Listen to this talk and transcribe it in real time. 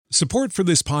Support for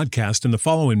this podcast and the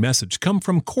following message come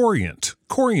from Corient.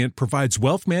 Corient provides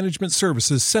wealth management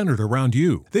services centered around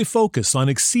you. They focus on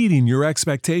exceeding your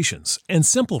expectations and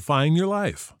simplifying your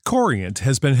life. Corient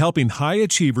has been helping high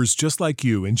achievers just like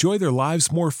you enjoy their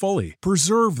lives more fully,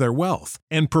 preserve their wealth,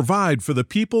 and provide for the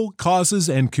people, causes,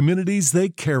 and communities they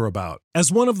care about. As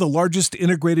one of the largest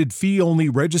integrated fee-only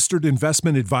registered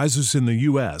investment advisors in the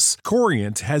U.S.,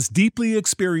 Corient has deeply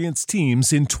experienced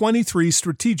teams in 23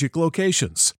 strategic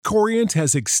locations. Corient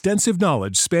has extensive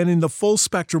knowledge spanning the full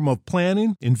spectrum of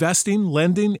planning, investing,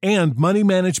 lending, and money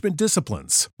management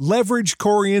disciplines. Leverage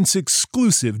Corient's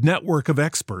exclusive network of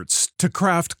experts to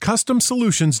craft custom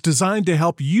solutions designed to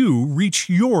help you reach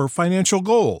your financial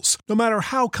goals, no matter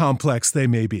how complex they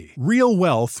may be. Real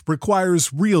wealth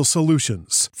requires real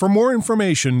solutions. For more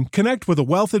information, connect with a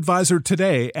wealth advisor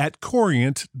today at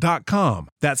Corient.com.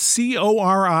 That's Corient.com.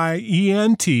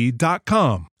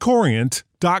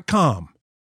 Corient.com.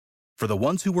 For the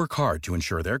ones who work hard to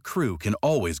ensure their crew can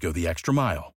always go the extra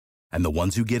mile, and the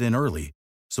ones who get in early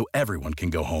so everyone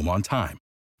can go home on time,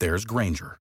 there's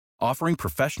Grainger, offering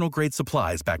professional-grade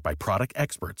supplies backed by product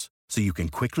experts so you can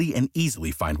quickly and easily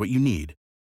find what you need.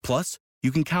 Plus,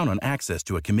 you can count on access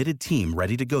to a committed team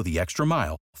ready to go the extra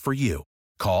mile for you.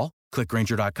 Call, click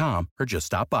Grainger.com, or just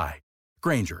stop by.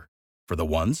 Grainger, for the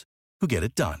ones who get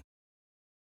it done.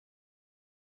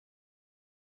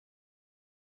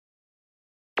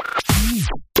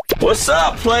 What's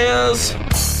up, players?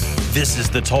 This is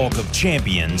the Talk of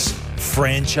Champions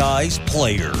franchise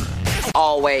player.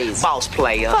 Always boss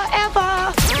player.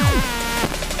 Forever.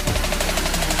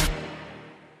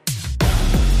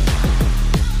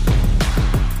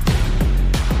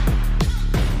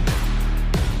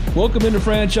 Welcome into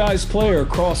Franchise Player,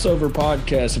 crossover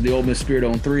podcast of the Ole Miss Spirit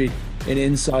on 3 and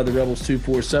Inside the Rebels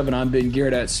 247. I'm Ben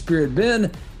Garrett at Spirit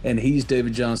Ben, and he's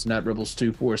David Johnson at Rebels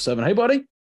 247. Hey, buddy.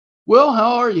 Well,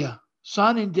 how are you?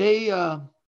 Signing day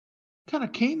kind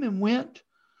of came and went,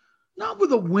 not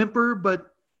with a whimper, but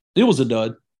it was a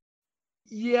dud.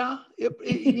 Yeah,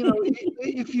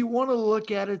 if you want to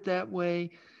look at it that way,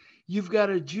 you've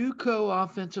got a JUCO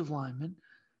offensive lineman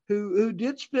who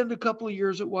did spend a couple of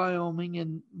years at Wyoming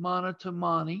and Mana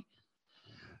Tamani,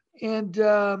 and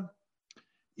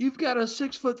you've got a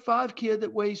 6'5" kid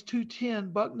that weighs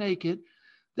 210, buck naked.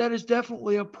 That is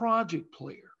definitely a project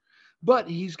player. But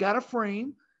he's got a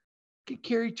frame, could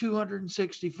carry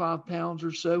 265 pounds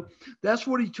or so. That's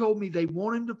what he told me they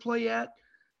want him to play at.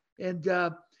 And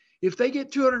if they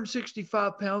get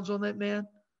 265 pounds on that man,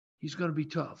 he's going to be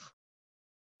tough.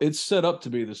 It's set up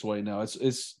to be this way now.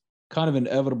 It's kind of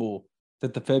inevitable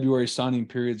that the February signing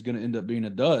period is going to end up being a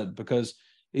dud, because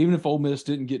even if Ole Miss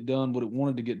didn't get done what it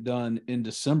wanted to get done in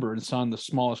December and sign the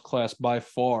smallest class by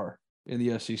far in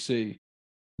the SEC,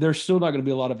 there's still not going to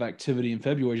be a lot of activity in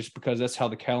February, just because that's how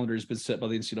the calendar has been set by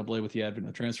the NCAA with the advent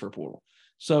of the transfer portal.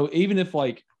 So even if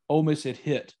Ole Miss had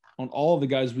hit on all of the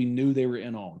guys we knew they were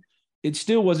in on, it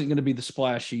still wasn't going to be the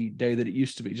splashy day that it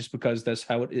used to be, just because that's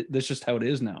just how it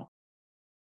is now.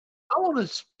 I want to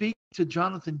speak to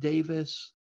Jonathan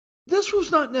Davis. This was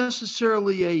not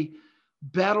necessarily a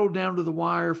battle down to the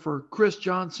wire for Chris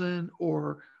Jones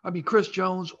or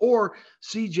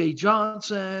CJ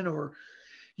Johnson or,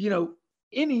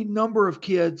 any number of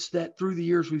kids that through the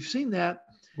years we've seen that.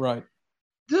 Right.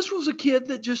 This was a kid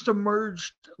that just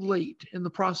emerged late in the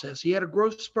process. He had a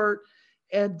growth spurt,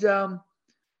 and,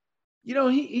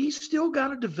 he's still got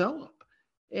to develop.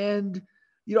 And,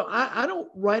 I don't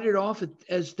write it off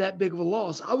as that big of a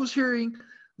loss. I was hearing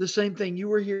the same thing you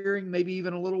were hearing, maybe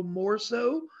even a little more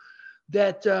so,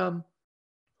 that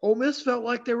Ole Miss felt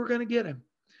like they were going to get him.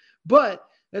 But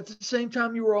at the same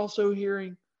time, you were also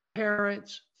hearing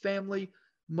parents, family,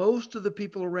 most of the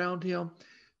people around him,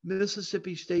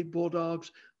 Mississippi State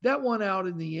Bulldogs, that won out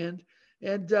in the end.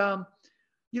 And,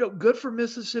 good for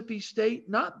Mississippi State,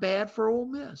 not bad for Ole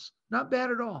Miss, not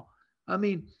bad at all. I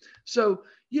mean, so,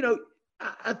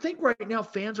 I think right now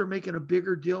fans are making a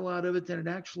bigger deal out of it than it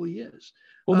actually is.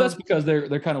 Well, that's because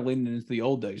they're kind of leaning into the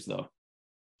old days, though.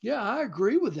 Yeah, I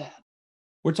agree with that.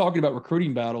 We're talking about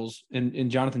recruiting battles in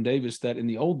Jonathan Davis that in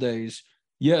the old days,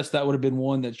 yes, that would have been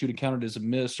one that you'd have counted as a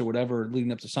miss or whatever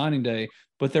leading up to signing day,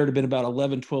 but there would have been about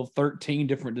 11, 12, 13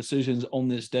 different decisions on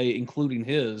this day, including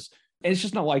his. And it's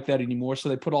just not like that anymore. So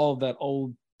they put all of that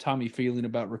old-timey feeling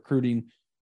about recruiting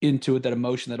into it, that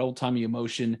emotion, that old-timey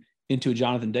emotion into a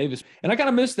Jonathan Davis. And I kind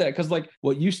of miss that, because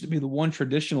what used to be the one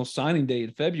traditional signing day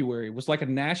in February was like a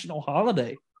national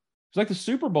holiday. It was like the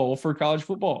Super Bowl for college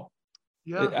football.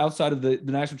 Yeah. Outside of the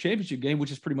national championship game, which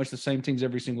is pretty much the same teams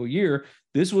every single year,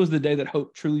 this was the day that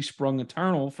hope truly sprung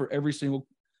eternal for every single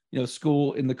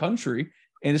school in the country.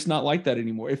 And it's not like that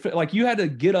anymore. Like you had to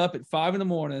get up at 5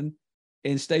 a.m.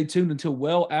 and stay tuned until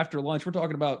well after lunch. We're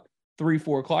talking about 3,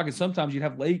 4 o'clock. And sometimes you'd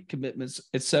have late commitments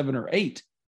at 7 or 8.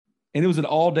 And it was an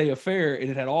all-day affair, and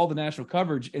it had all the national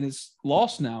coverage, and it's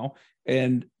lost now.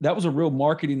 And that was a real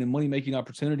marketing and money-making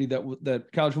opportunity that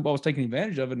college football was taking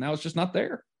advantage of, and now it's just not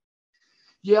there.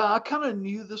 Yeah, I kind of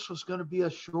knew this was going to be a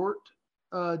short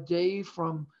day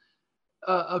from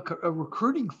a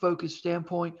recruiting focused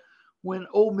standpoint when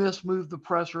Ole Miss moved the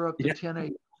presser up to 10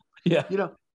 a.m. Yeah. You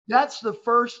know, that's the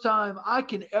first time I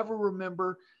can ever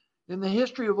remember in the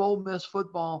history of Ole Miss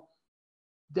football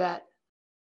that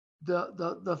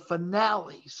the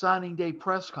finale signing day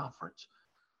press conference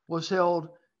was held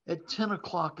at 10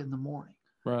 o'clock in the morning.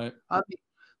 Right. I mean,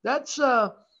 that's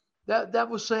that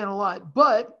was saying a lot.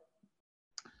 But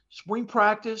spring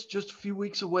practice just a few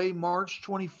weeks away, March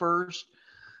 21st.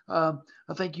 I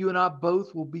think you and I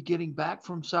both will be getting back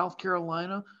from South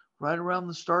Carolina right around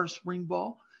the start of spring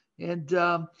ball. And,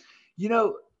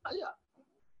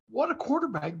 what a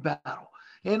quarterback battle.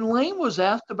 And Lane was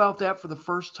asked about that for the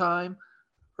first time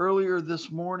earlier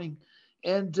this morning.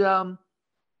 And,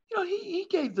 he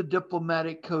gave the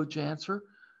diplomatic coach answer.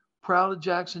 Proud of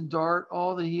Jackson Dart,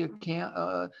 all that he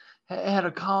had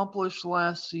accomplished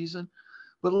last season.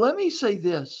 But let me say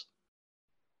this.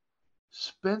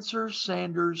 Spencer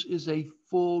Sanders is a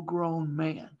full-grown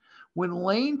man. When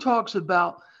Lane talks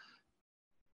about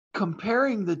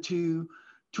comparing the two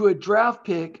to a draft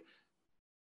pick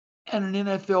and an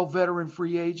NFL veteran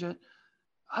free agent,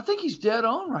 I think he's dead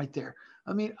on right there.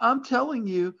 I mean, I'm telling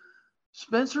you,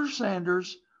 Spencer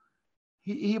Sanders,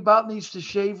 he about needs to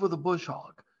shave with a bush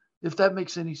hog, if that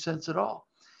makes any sense at all.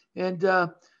 And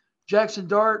Jackson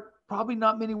Dart, probably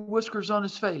not many whiskers on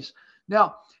his face.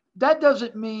 Now, that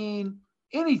doesn't mean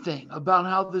anything about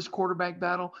how this quarterback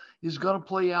battle is going to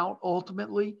play out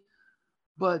ultimately.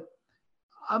 But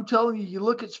I'm telling you, you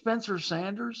look at Spencer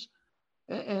Sanders,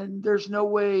 and there's no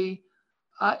way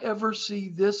I ever see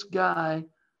this guy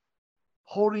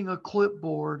holding a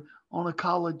clipboard on a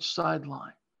college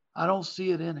sideline. I don't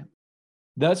see it in him.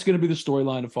 That's going to be the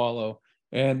storyline to follow.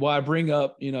 And why I bring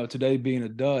up, today being a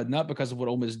dud, not because of what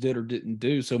Ole Miss did or didn't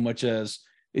do so much as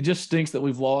it just stinks that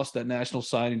we've lost that National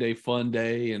Signing Day fun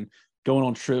day and going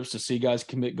on trips to see guys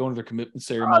going to their commitment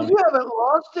ceremony. You haven't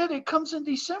lost it. It comes in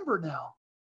December now.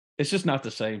 It's just not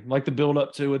the same. Like the build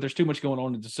up to it, there's too much going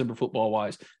on in December football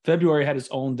wise. February had its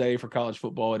own day for college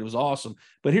football, and it was awesome.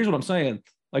 But here's what I'm saying.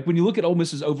 Like when you look at Ole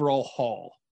Miss's overall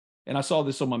haul, and I saw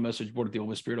this on my message board at the Ole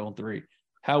Miss Spirit on 3,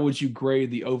 how would you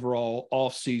grade the overall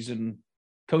offseason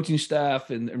coaching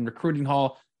staff and recruiting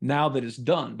haul now that it's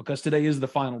done? Because today is the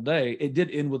final day. It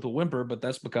did end with a whimper, but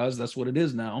that's because that's what it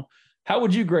is now. How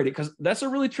would you grade it? Because that's a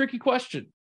really tricky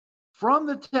question. From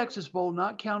the Texas Bowl,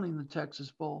 not counting the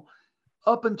Texas Bowl,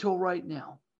 up until right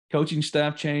now. Coaching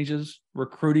staff changes,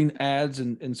 recruiting adds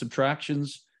and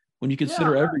subtractions. When you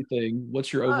consider everything,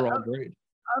 what's your overall grade?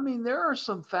 I mean, there are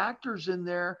some factors in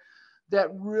there that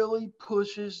really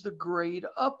pushes the grade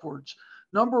upwards.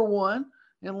 Number one,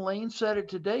 and Lane said it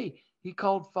today, he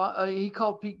called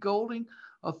Pete Golding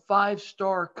a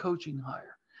 5-star coaching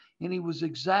hire, and he was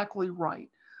exactly right.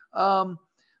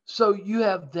 So you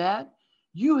have that.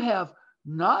 You have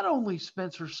not only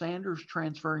Spencer Sanders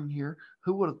transferring here,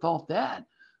 who would have thought that,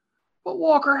 but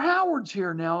Walker Howard's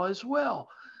here now as well.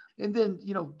 And then,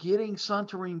 getting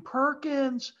Suntarine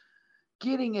Perkins,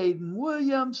 getting Aiden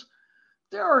Williams.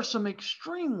 There are some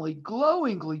extremely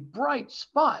glowingly bright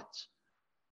spots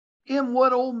in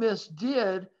what Ole Miss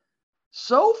did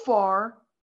so far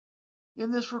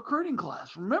in this recruiting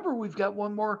class. Remember, we've got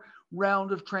one more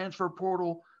round of transfer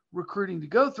portal recruiting to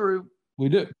go through. We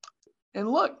do.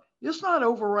 And look, it's not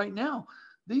over right now.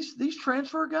 These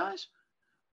transfer guys,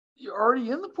 you're already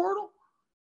in the portal.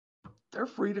 They're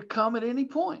free to come at any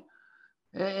point.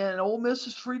 And Ole Miss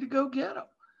is free to go get them.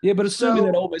 Yeah, but assuming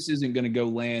that Ole Miss isn't going to go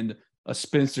land a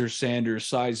Spencer Sanders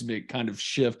seismic kind of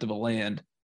shift of a land,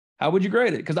 how would you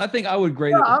grade it? Because I think I would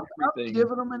grade it. I'm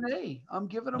giving them an A. I'm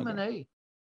giving them an A.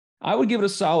 I would give it a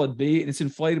solid B, and it's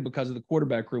inflated because of the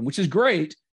quarterback room, which is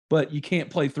great, but you can't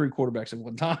play 3 quarterbacks at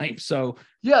one time. So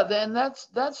yeah, then that's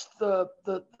the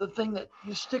thing that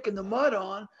you stick in the mud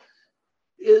on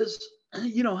is,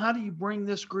 how do you bring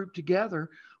this group together?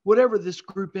 Whatever this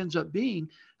group ends up being,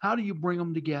 how do you bring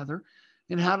them together?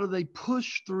 And how do they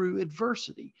push through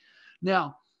adversity?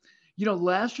 Now,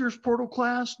 last year's portal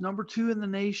class, number 2 in the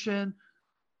nation,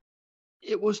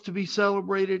 it was to be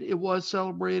celebrated. It was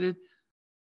celebrated,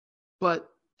 but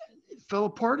it fell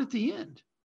apart at the end.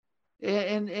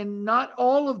 And not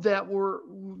all of that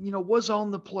was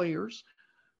on the players,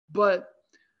 but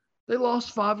they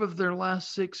lost 5 of their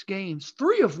last 6 games,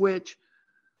 3 of which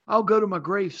I'll go to my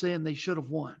grave saying they should have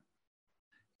won.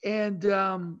 And,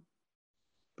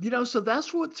 so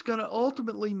that's what's going to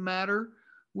ultimately matter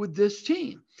with this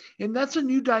team. And that's a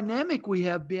new dynamic we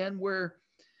have, Ben, where,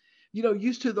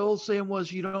 used to the old saying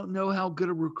was you don't know how good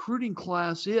a recruiting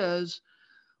class is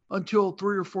until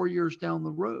 3 or 4 years down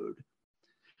the road.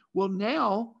 Well,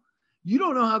 now you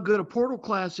don't know how good a portal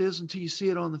class is until you see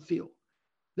it on the field.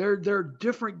 They're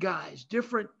different guys,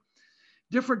 different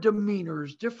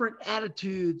demeanors, different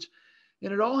attitudes,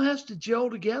 and it all has to gel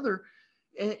together.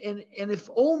 And if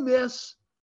Ole Miss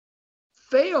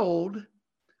failed,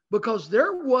 because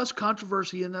there was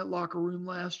controversy in that locker room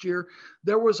last year,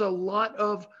 there was a lot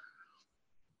of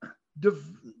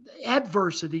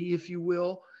adversity, if you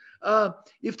will.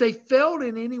 If they failed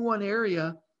in any one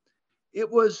area, it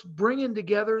was bringing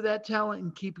together that talent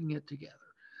and keeping it together.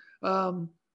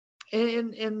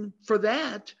 And for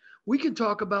that, we can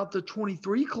talk about the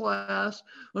 23 class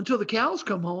until the cows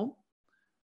come home.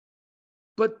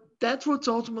 But that's what's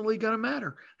ultimately going to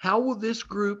matter. How will this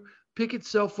group pick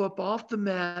itself up off the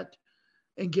mat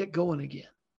and get going again?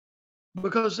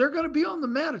 Because they're going to be on the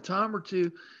mat a time or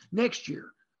two next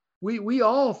year. We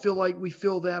all feel like we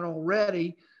feel that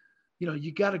already.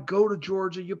 You got to go to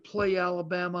Georgia, you play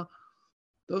Alabama.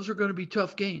 Those are going to be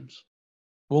tough games.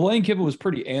 Well, Lane Kiffin was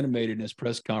pretty animated in his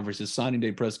press conference, his signing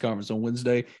day press conference on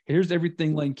Wednesday. Here's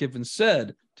everything Lane Kiffin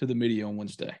said to the media on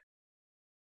Wednesday.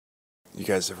 You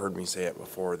guys have heard me say it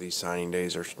before. These signing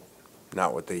days are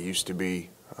not what they used to be.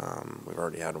 We've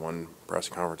already had one press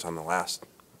conference on the last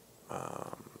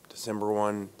December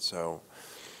one, so,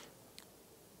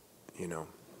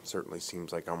 certainly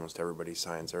seems like almost everybody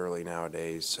signs early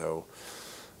nowadays, so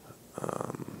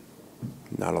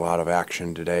not a lot of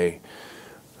action today.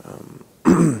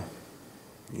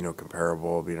 Comparable.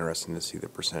 It'll be interesting to see the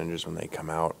percentages when they come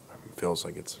out. It feels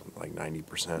like it's like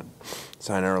 90%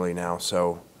 sign early now,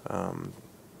 so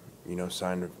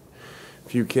signed a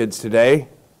few kids today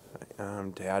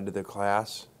to add to the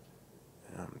class.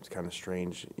 It's kind of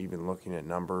strange even looking at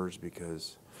numbers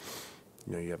because,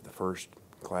 you have the first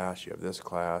class, you have this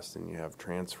class, and you have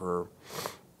transfer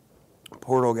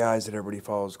portal guys that everybody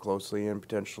follows closely and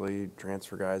potentially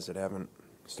transfer guys that haven't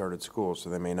started school, so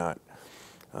they may not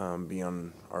be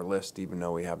on our list even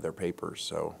though we have their papers.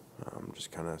 So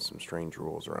just kind of some strange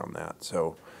rules around that.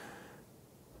 So,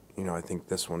 I think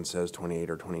this one says 28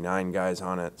 or 29 guys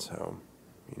on it. So,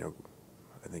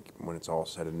 I think when it's all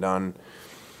said and done,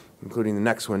 including the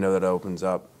next window that opens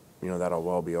up, that'll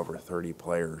well be over 30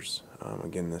 players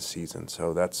again this season.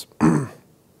 So that's kind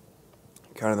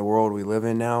of the world we live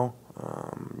in now.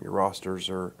 Your rosters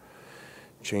are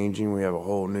changing. We have a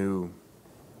whole new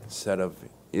set of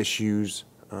issues,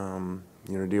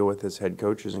 to deal with as head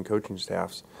coaches and coaching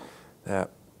staffs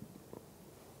that,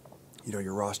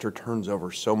 your roster turns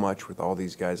over so much with all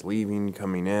these guys leaving,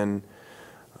 coming in.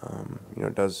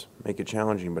 It does make it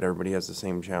challenging, but everybody has the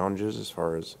same challenges as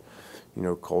far as,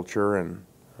 culture and,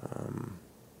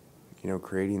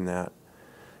 creating that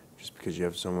just because you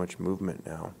have so much movement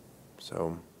now.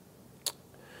 So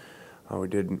we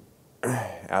did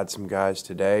add some guys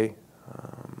today,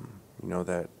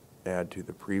 that add to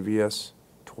the previous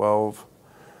 12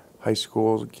 high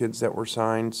school kids that were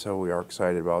signed. So we are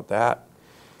excited about that.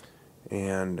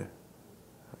 And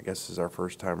I guess this is our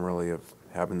first time really of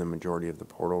having the majority of the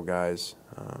portal guys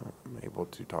able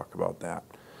to talk about that.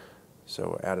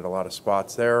 So added a lot of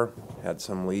spots there, had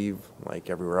some leave like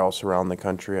everywhere else around the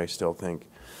country. I still think,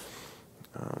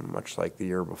 much like the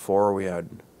year before, we had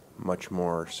much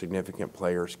more significant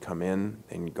players come in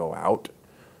and go out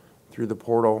through the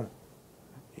portal.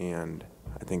 And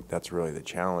I think that's really the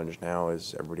challenge now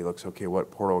is everybody looks, okay,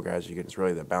 what portal guys you get? It's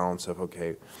really the balance of,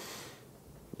 okay,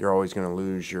 you're always going to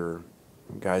lose your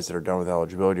guys that are done with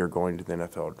eligibility or going to the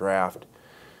NFL draft.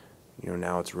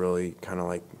 Now it's really kind of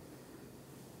like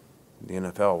the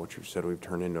NFL, which we've said we've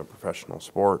turned into a professional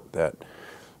sport that,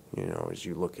 as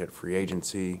you look at free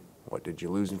agency, what did you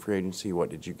lose in free agency? What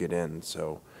did you get in?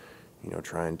 So,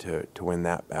 trying to win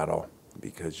that battle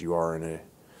because you are in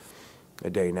a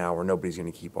day now where nobody's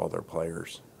going to keep all their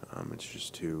players. It's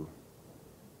just too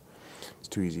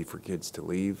easy for kids to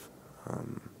leave,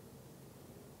 and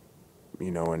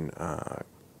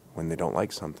when they don't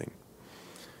like something.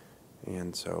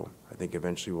 And so I think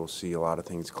eventually we'll see a lot of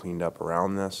things cleaned up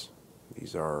around this.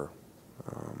 These are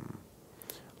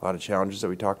a lot of challenges that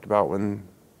we talked about when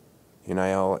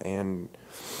NIL and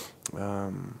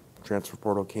transfer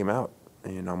portal came out,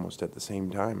 and almost at the same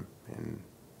time. And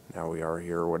now we are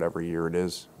here, whatever year it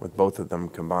is, with both of them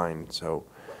combined. So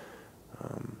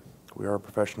we are a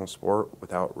professional sport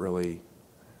without really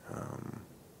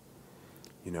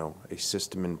a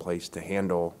system in place to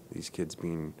handle these kids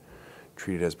being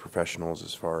treated as professionals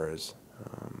as far as,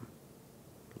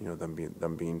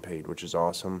 them being paid, which is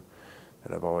awesome,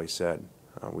 that I've always said.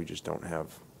 We just don't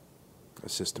have a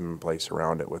system in place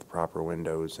around it with proper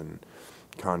windows and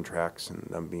contracts and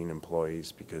them being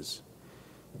employees because,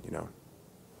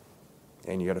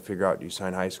 and you got to figure out, do you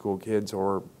sign high school kids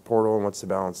or portal, and what's the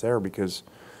balance there? Because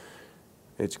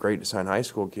it's great to sign high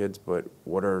school kids, but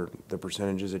what are the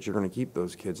percentages that you're going to keep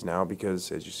those kids now?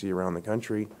 Because as you see around the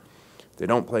country, if they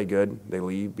don't play good, they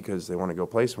leave because they want to go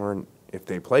play somewhere. And if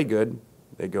they play good,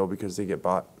 they go because they get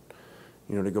bought,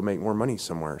 to go make more money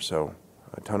somewhere. So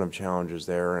a ton of challenges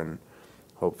there, and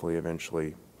hopefully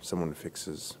eventually someone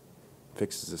fixes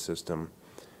the system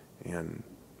and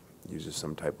uses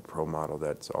some type of pro model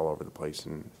that's all over the place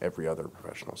in every other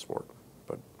professional sport.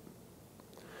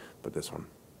 But this one.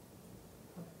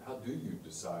 How do you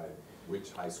decide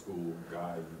which high school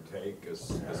guy you take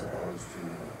as opposed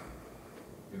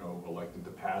to, electing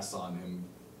to pass on him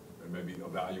and maybe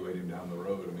evaluate him down the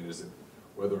road? I mean, is it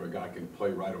whether a guy can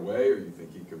play right away, or you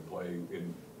think he can play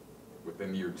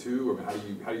within year two? I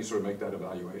mean, how do you sort of make that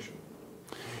evaluation?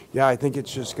 Yeah, I think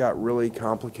it's just got really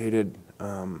complicated,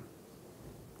 and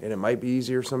it might be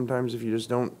easier sometimes if you just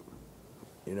don't,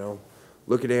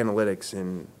 look at analytics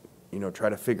and try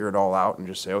to figure it all out and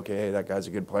just say, okay, hey, that guy's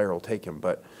a good player, I'll take him.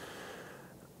 But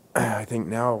I think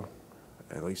now,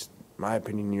 at least my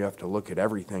opinion, you have to look at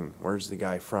everything. Where's the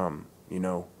guy from?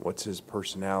 What's his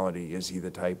personality? Is he the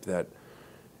type that,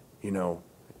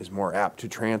 is more apt to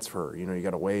transfer? You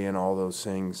got to weigh in all those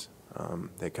things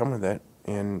that come with it.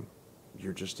 And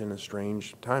you're just in a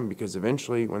strange time because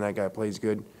eventually when that guy plays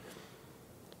good,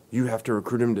 you have to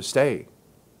recruit him to stay.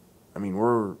 I mean,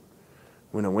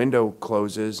 when a window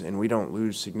closes and we don't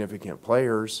lose significant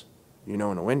players, in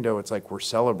a window, it's like we're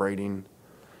celebrating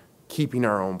keeping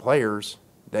our own players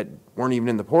that weren't even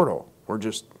in the portal. We're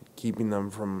just keeping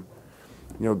them from,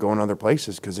 going other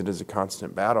places because it is a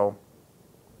constant battle.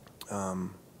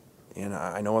 And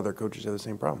I know other coaches have the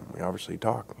same problem. We obviously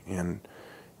talk. And,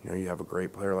 you have a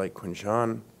great player like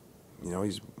Quinshawn.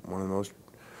 He's one of the most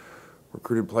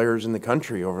recruited players in the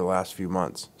country over the last few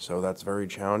months. So that's very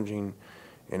challenging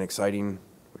and exciting,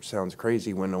 which sounds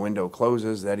crazy when the window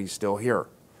closes, that he's still here.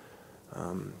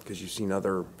 Because you've seen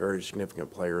other very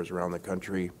significant players around the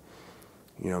country,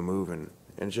 move. And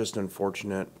it's just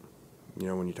unfortunate,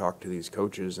 when you talk to these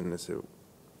coaches and this,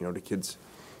 the kids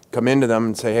come into them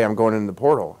and say, hey, I'm going into the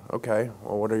portal. Okay,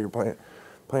 well, what are your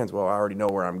plans? Well, I already know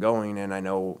where I'm going and I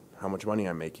know how much money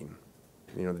I'm making.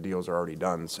 The deals are already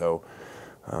done. So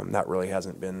that really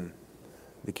hasn't been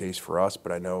the case for us,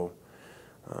 but I know,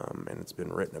 and it's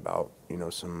been written about,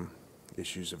 some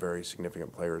issues of very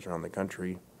significant players around the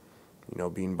country,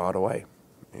 being bought away.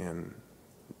 And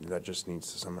that just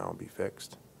needs to somehow be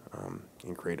fixed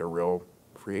and create a real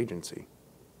free agency.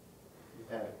 You've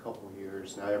had a couple of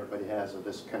years now, everybody has of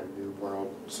this kind of new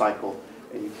world cycle,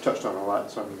 and you've touched on a lot in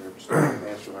some of your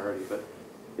answers already, but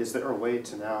is there a way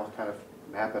to now kind of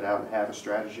map it out and have a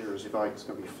strategy, or is it like it's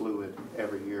going to be fluid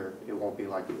every year? It won't be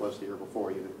like it was the year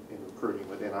before, even in recruiting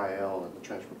with NIL and the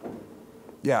transfer portal.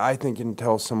 Yeah, I think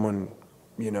until someone,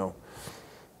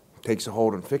 takes a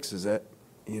hold and fixes it,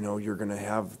 you're going to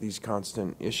have these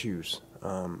constant issues.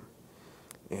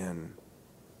 And,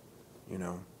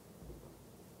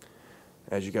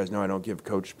 as you guys know, I don't give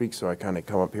coach speak, so I kind of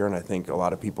come up here, and I think a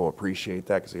lot of people appreciate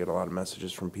that because I get a lot of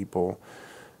messages from people,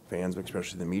 fans,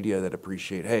 especially the media, that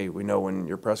appreciate, hey, we know when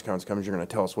your press conference comes, you're going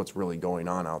to tell us what's really going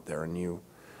on out there. And you,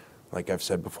 like I've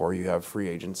said before, you have free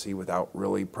agency without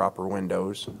really proper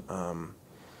windows, and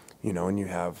you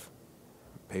have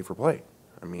pay for play.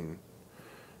 I mean,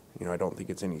 I don't think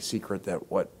it's any secret that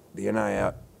what the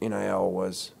NIL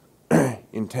was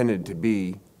intended to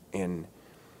be, and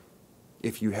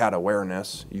if you had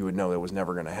awareness, you would know it was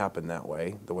never going to happen that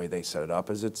way. The way they set it up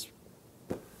is it's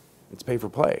pay for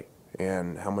play.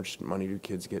 And how much money do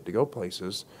kids get to go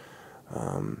places?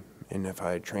 And if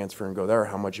I transfer and go there,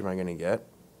 how much am I going to get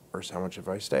versus how much if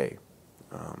I stay?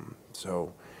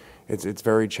 So it's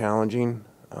very challenging.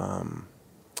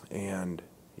 And,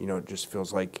 it just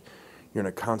feels like you're in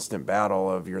a constant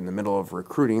battle of you're in the middle of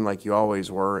recruiting like you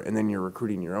always were, and then you're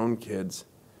recruiting your own kids.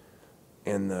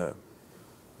 And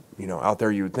out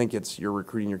there you would think you're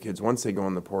recruiting your kids once they go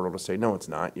in the portal to say, no, it's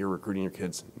not. You're recruiting your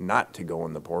kids not to go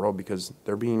in the portal because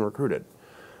they're being recruited,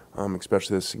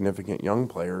 especially the significant young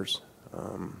players.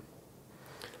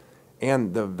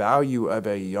 And the value of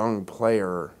a young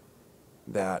player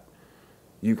that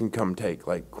you can come take,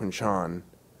 like Quinshawn,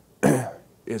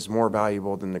 is more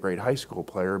valuable than the great high school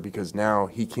player because now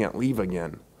he can't leave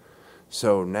again.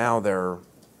 So now they're,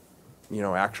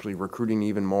 actually recruiting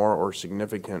even more or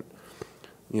significant,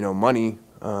 money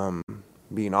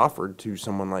being offered to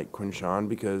someone like Quinshawn,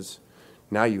 because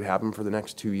now you have him for the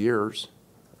next 2 years,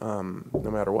 no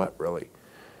matter what, really.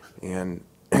 And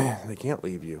they can't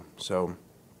leave you. So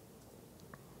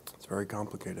it's very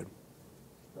complicated.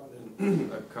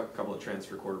 A couple of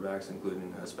transfer quarterbacks,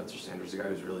 including Spencer Sanders, a guy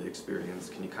who's really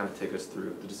experienced. Can you kind of take us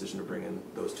through the decision to bring in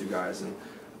those two guys? And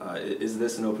is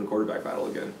this an open quarterback battle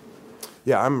again?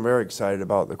 Yeah, I'm very excited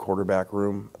about the quarterback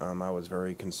room. I was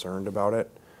very concerned about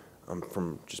it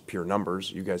from just pure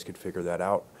numbers. You guys could figure that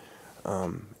out.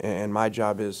 And my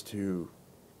job is to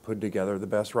put together the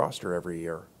best roster every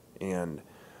year. And,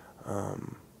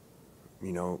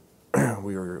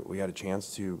 we had a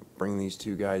chance to bring these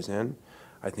two guys in.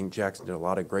 I think Jackson did a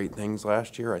lot of great things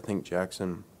last year.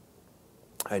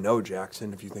 I know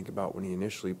Jackson, if you think about when he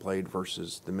initially played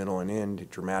versus the middle and end,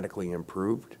 dramatically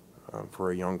improved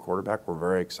for a young quarterback. We're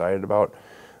very excited about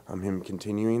him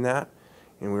continuing that.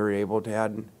 And we were able to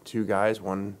add two guys,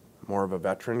 one more of a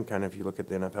veteran, kind of if you look at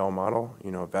the NFL model,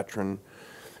 a veteran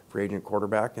free agent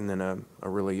quarterback, and then a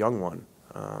really young one,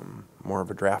 more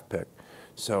of a draft pick.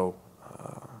 So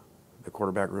the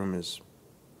quarterback room is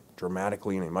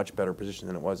dramatically in a much better position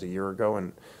than it was a year ago,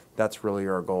 and that's really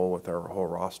our goal with our whole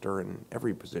roster and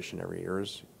every position every year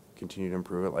is continue to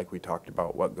improve it, like we talked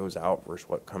about what goes out versus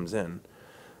what comes in,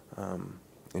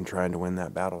 and trying to win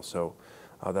that battle. So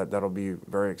that'll be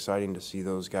very exciting to see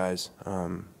those guys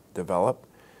develop,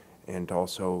 and to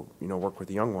also work with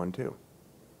the young one too.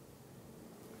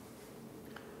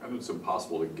 I know it's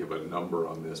impossible to give a number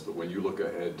on this, but when you look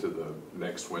ahead to the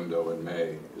next window in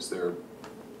May, is there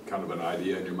kind of an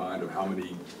idea in your mind of how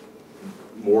many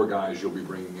more guys you'll be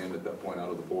bringing in at that point out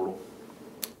of the portal?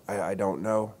 I don't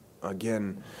know.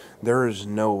 Again, there is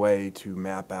no way to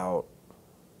map out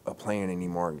a plan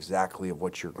anymore exactly of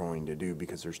what you're going to do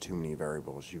because there's too many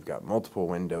variables. You've got multiple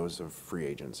windows of free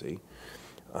agency.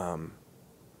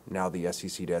 Now the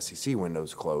SEC to SEC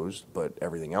window's closed, but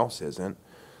everything else isn't.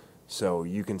 So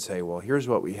you can say, well, here's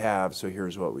what we have, so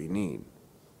here's what we need.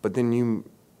 But then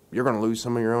you're going to lose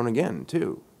some of your own again,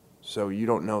 too. So you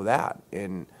don't know that.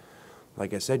 And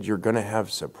like I said, you're going to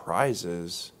have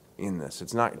surprises in this.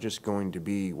 It's not just going to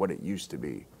be what it used to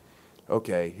be.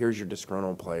 Okay, here's your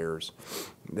disgruntled players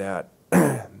that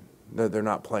they're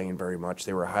not playing very much.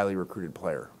 They were a highly recruited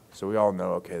player. So we all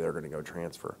know, okay, they're going to go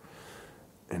transfer.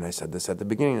 And I said this at the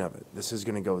beginning of it. This is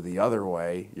going to go the other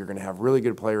way. You're going to have really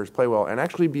good players play well and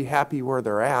actually be happy where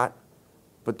they're at,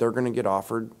 but they're going to get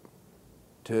offered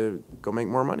to go make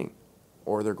more money.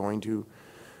 Or they're going to,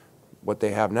 what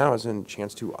they have now is a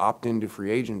chance to opt into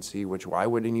free agency, which why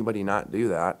would anybody not do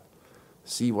that?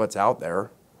 See what's out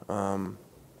there, to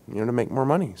make more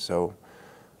money. So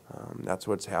that's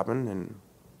what's happened,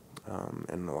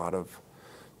 and a lot of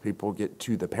people get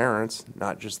to the parents,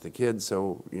 not just the kids.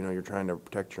 So, you're trying to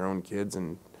protect your own kids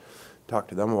and talk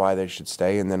to them why they should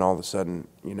stay. And then all of a sudden,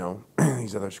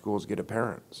 these other schools get a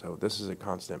parent. So this is a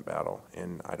constant battle.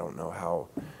 And I don't know how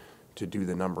to do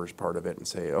the numbers part of it and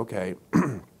say, okay,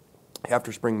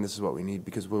 after spring, this is what we need,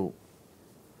 because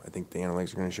I think the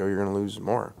analytics are going to show you're going to lose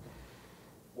more.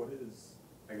 What is,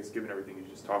 I guess, given everything you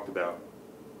just talked about,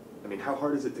 how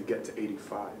hard is it to get to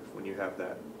 85 when you have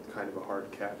that kind of a hard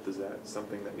cap? Is that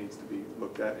something that needs to be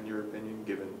looked at, in your opinion,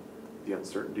 given the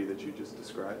uncertainty that you just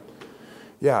described?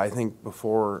 Yeah, I think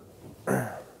before,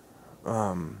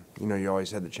 you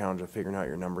always had the challenge of figuring out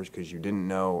your numbers because you didn't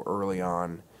know early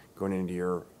on going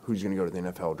into who's going to go to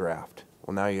the NFL draft.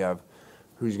 Well, now you have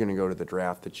who's going to go to the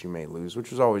draft that you may lose,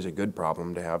 which was always a good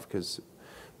problem to have because it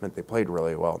meant they played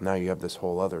really well. Now you have this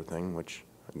whole other thing, which,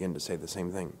 again, to say the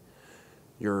same thing,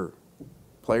 your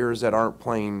players that aren't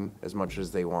playing as much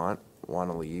as they want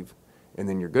to leave, and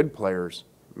then your good players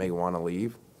may want to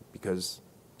leave because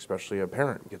especially a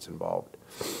parent gets involved.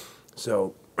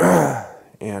 So,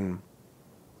 and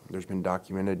there's been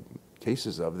documented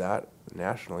cases of that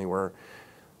nationally where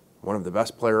one of the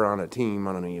best player on a team,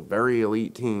 on a very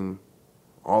elite team,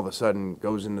 all of a sudden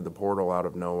goes into the portal out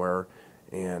of nowhere,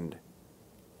 and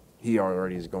he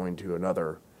already is going to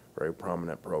another very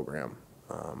prominent program.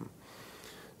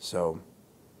 So,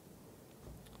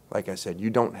 like I said,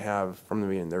 you don't have, from the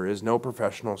beginning, there is no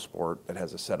professional sport that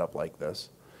has a setup like this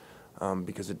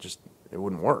because it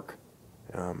wouldn't work.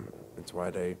 It's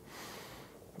why they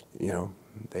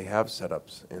have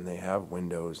setups and they have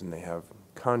windows and they have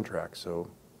contracts so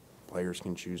players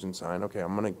can choose and sign, okay,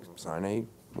 I'm going to sign a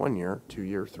 1-year,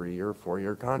 2-year, 3-year,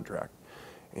 4-year contract.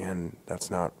 And that's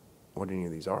not what any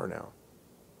of these are now.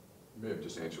 You may have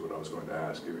just answered what I was going to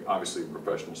ask. Obviously, in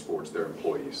professional sports, they're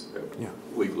employees. They have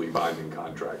legally binding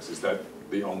contracts. Is that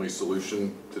the only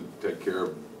solution to take care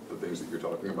of the things that you're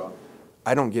talking about?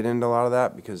 I don't get into a lot of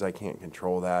that because I can't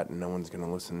control that, and no one's going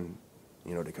to listen,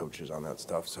 to coaches on that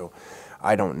stuff. So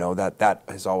I don't know that. That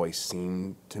has always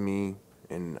seemed to me,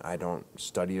 and I don't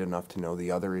study it enough to know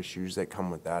the other issues that come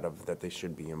with that, of that they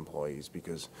should be employees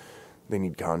because they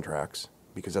need contracts,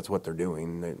 because that's what they're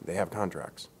doing. They have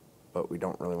contracts, but we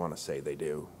don't really want to say they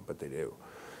do, but they do.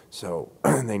 So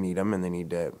they need them, and they need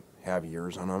to have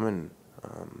years on them, and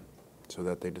so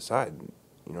that they decide,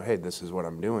 hey, this is what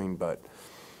I'm doing. But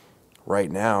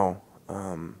right now,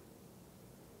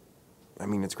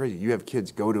 it's crazy. You have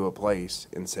kids go to a place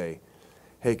and say,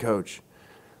 hey, coach,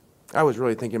 I was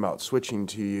really thinking about switching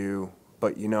to you,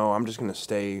 but, I'm just going to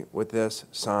stay with this,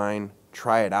 sign,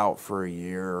 try it out for a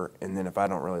year, and then if I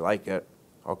don't really like it,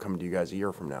 I'll come to you guys a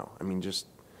year from now.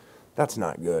 That's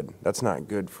not good. That's not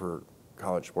good for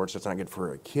college sports. That's not good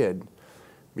for a kid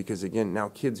because, again, now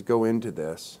kids go into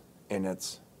this, and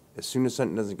it's as soon as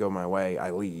something doesn't go my way,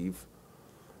 I leave,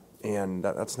 and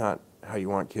that's not how you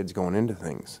want kids going into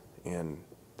things. And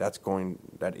that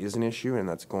is an issue, and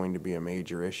that's going to be a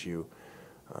major issue.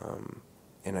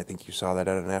 And I think you saw that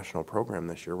at a national program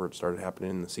this year where it started happening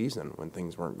in the season when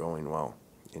things weren't going well.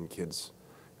 And kids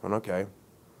going, okay,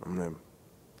 I'm going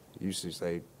to usually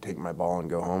say, take my ball and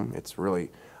go home. It's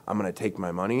really, I'm going to take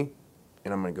my money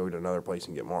and I'm going to go to another place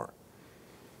and get more.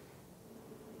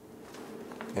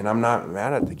 And I'm not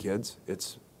mad at the kids.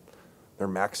 They're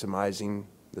maximizing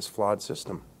this flawed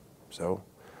system. So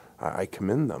I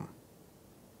commend them.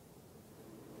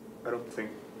 I don't think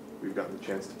we've gotten the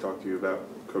chance to talk to you about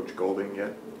Coach Golding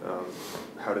yet.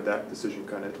 How did that decision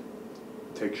kind of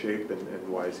take shape, and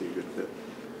why is he a good fit?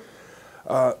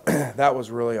 That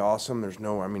was really awesome.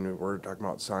 We're talking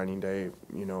about signing day,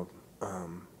 and you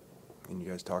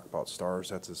guys talk about stars.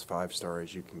 That's as 5-star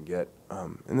as you can get.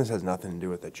 And this has nothing to do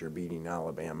with that you're beating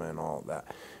Alabama and all of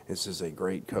that. This is a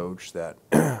great coach that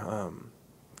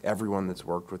everyone that's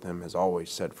worked with him has always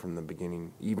said from the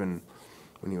beginning, even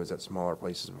when he was at smaller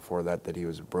places before that he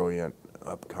was brilliant,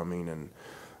 upcoming, and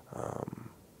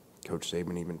Coach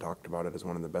Saban even talked about it as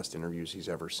one of the best interviews he's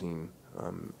ever seen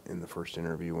in the first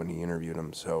interview when he interviewed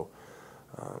him. So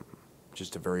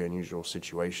just a very unusual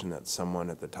situation that someone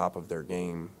at the top of their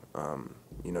game,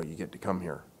 you get to come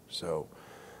here. So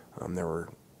there were,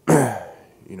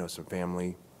 some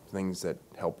family things that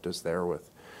helped us there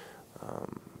with,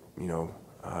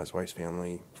 his wife's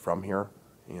family from here.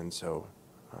 And so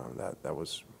that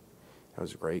was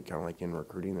great. Kind of like in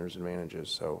recruiting, there's advantages.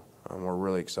 So we're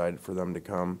really excited for them to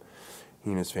come, he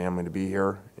and his family to be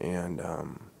here, and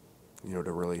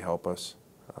to really help us,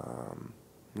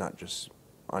 not just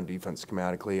on defense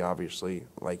schematically, obviously,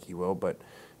 like he will, but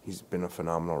he's been a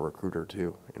phenomenal recruiter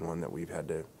too, and one that we've had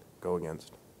to go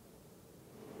against.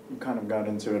 You kind of got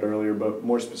into it earlier, but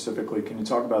more specifically, can you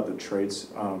talk about the traits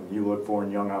you look for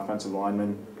in young offensive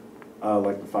linemen,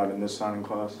 like the 5 in this signing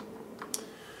class?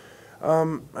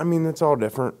 It's all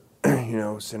different,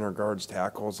 center guards,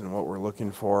 tackles, and what we're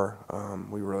looking for.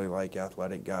 We really like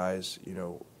athletic guys,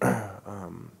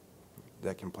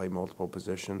 that can play multiple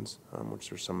positions, which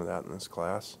there's some of that in this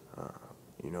class,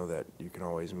 that you can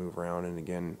always move around. And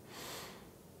again,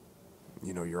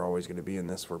 you're always going to be in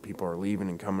this where people are leaving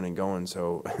and coming and going.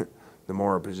 So the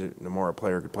more a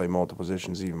player could play multiple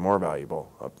positions, even more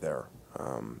valuable up there,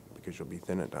 because you'll be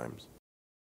thin at times.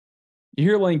 You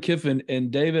hear Lane Kiffin,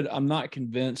 and David, I'm not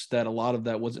convinced that a lot of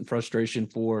that wasn't frustration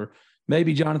for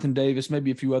maybe Jonathan Davis,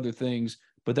 maybe a few other things,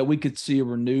 but that we could see a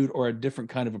renewed or a different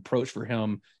kind of approach for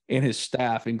him and his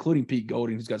staff, including Pete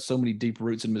Golding, who's got so many deep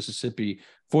roots in Mississippi,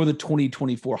 for the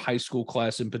 2024 high school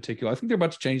class in particular. I think they're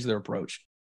about to change their approach.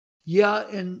 Yeah,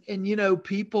 and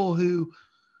people who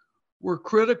were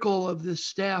critical of this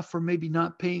staff for maybe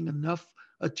not paying enough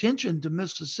attention to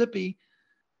Mississippi,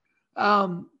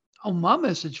 on my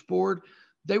message board,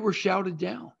 they were shouted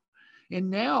down.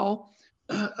 And now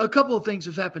a couple of things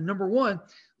have happened. Number one,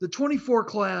 the 24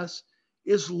 class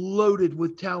is loaded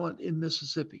with talent in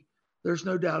Mississippi. There's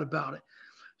no doubt about it.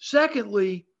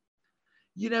 Secondly,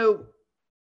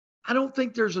 I don't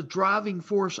think there's a driving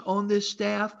force on this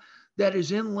staff that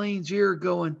is in Lane's ear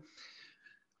going,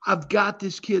 I've got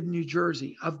this kid in New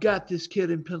Jersey. I've got this kid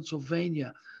in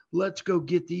Let's go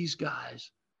get these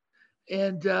guys.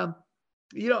 And,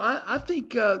 I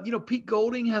think, Pete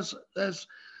Golding has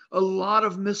a lot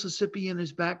of Mississippi in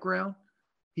his background.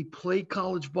 He played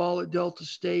college ball at Delta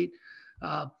State.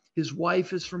 His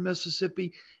wife is from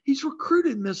Mississippi. He's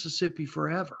recruited Mississippi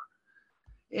forever.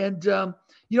 And,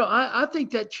 I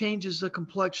think that changes the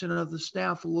complexion of the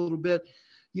staff a little bit,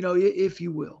 if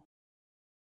you will.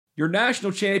 Your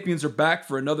national champions are back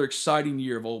for another exciting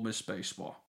year of Ole Miss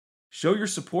baseball. Show your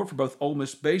support for both Ole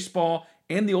Miss Baseball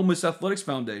and the Ole Miss Athletics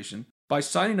Foundation by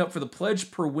signing up for the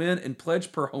Pledge Per Win and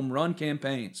Pledge Per Home Run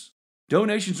campaigns.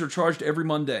 Donations are charged every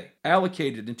Monday,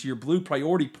 allocated into your Blue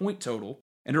Priority point total,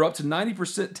 and are up to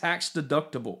 90% tax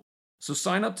deductible. So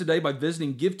sign up today by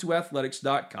visiting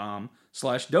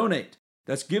givetoathletics.com/donate.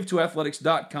 That's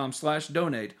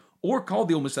givetoathletics.com/donate, or call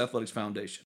the Ole Miss Athletics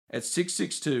Foundation at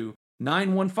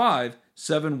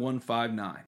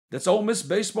 662-915-7159. That's Ole Miss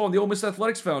Baseball and the Ole Miss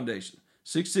Athletics Foundation,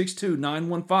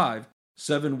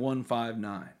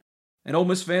 662-915-7159. And Ole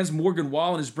Miss fans, Morgan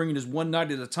Wallen is bringing his One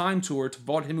Night at a Time tour to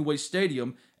Vaught-Hemingway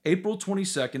Stadium April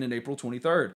 22nd and April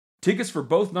 23rd. Tickets for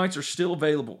both nights are still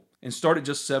available and start at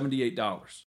just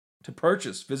 $78. To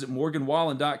purchase, visit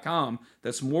morganwallen.com.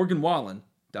 That's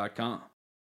morganwallen.com.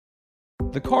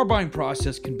 The car buying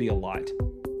process can be a lot.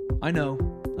 I know,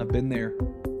 I've been there.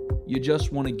 You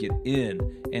just want to get in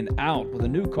and out with a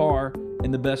new car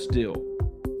and the best deal.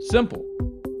 Simple.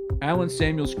 Allen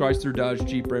Samuels Chrysler Dodge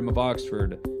Jeep Ram of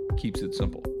Oxford keeps it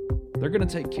simple. They're going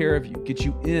to take care of you, get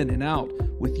you in and out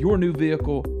with your new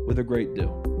vehicle with a great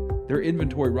deal. Their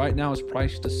inventory right now is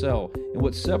priced to sell, and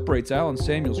what separates Allen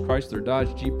Samuels Chrysler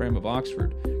Dodge Jeep Ram of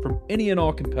Oxford from any and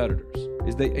all competitors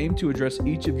is they aim to address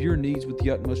each of your needs with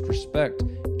the utmost respect,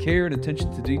 care, and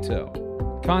attention to detail.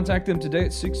 Contact them today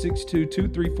at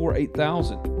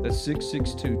 662-234-8000. That's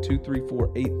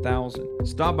 662-234-8000.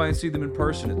 Stop by and see them in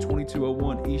person at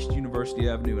 2201 East University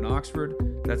Avenue in Oxford.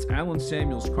 That's Allen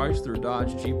Samuels Chrysler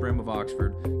Dodge Jeep Ram of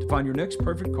Oxford to find your next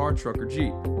perfect car, truck, or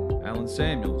Jeep. Allen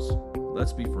Samuels,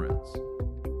 let's be friends.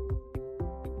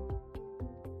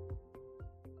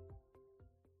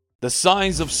 The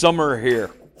signs of summer are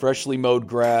here. Freshly mowed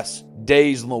grass,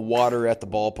 days on the water at the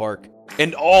ballpark,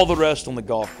 and all the rest on the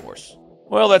golf course.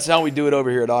 Well, that's how we do it over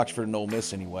here at Oxford and Ole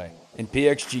Miss anyway. And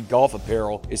PXG Golf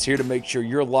Apparel is here to make sure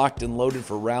you're locked and loaded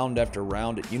for round after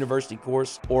round at University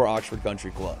Course or Oxford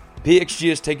Country Club. PXG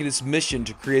has taken its mission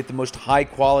to create the most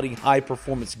high-quality,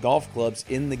 high-performance golf clubs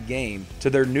in the game to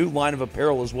their new line of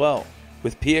apparel as well.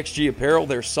 With PXG Apparel,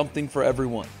 there's something for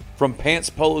everyone. From pants,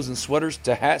 polos, and sweaters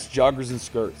to hats, joggers, and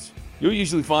skirts. You'll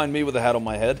usually find me with a hat on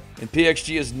my head, and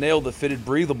PXG has nailed the fitted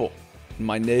breathable. And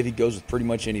my navy goes with pretty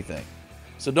much anything.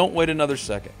 So don't wait another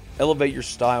second. Elevate your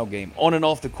style game on and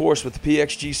off the course with the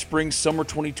PXG Spring Summer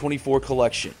 2024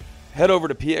 collection. Head over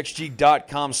to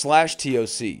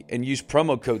pxg.com/TOC and use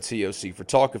promo code TOC for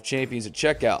Talk of Champions at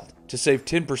checkout to save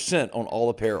 10% on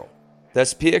all apparel.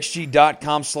 That's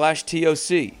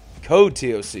pxg.com/TOC, code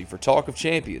TOC for Talk of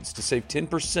Champions to save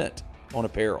 10% on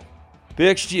apparel.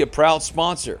 PXG, a proud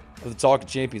sponsor of the Talk of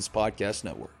Champions podcast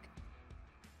network.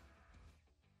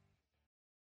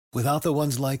 Without the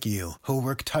ones like you, who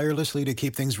work tirelessly to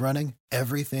keep things running,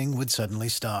 everything would suddenly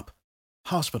stop.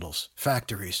 Hospitals,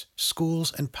 factories,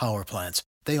 schools, and power plants,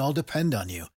 they all depend on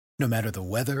you. No matter the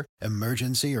weather,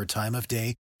 emergency, or time of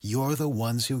day, you're the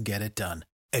ones who get it done.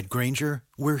 At Grainger,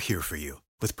 we're here for you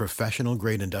with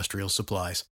professional-grade industrial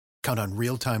supplies. Count on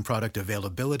real-time product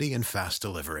availability and fast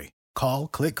delivery. Call,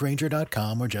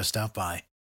 clickgrainger.com, or just stop by.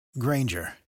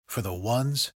 Grainger, for the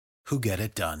ones who get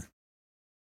it done.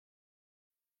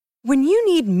 When you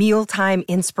need mealtime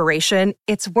inspiration,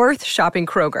 it's worth shopping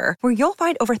Kroger, where you'll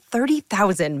find over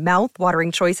 30,000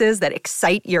 mouth-watering choices that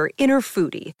excite your inner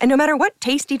foodie. And no matter what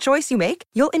tasty choice you make,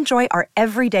 you'll enjoy our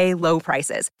everyday low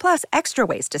prices, plus extra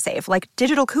ways to save, like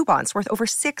digital coupons worth over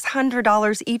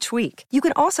 $600 each week. You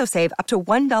can also save up to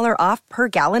 $1 off per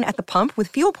gallon at the pump with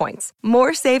fuel points.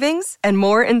 More savings and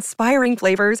more inspiring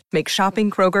flavors make shopping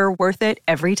Kroger worth it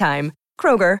every time.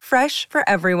 Kroger, fresh for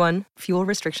everyone. Fuel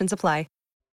restrictions apply.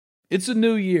 It's a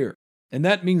new year, and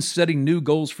that means setting new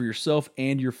goals for yourself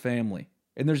and your family.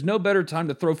 And there's no better time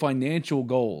to throw financial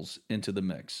goals into the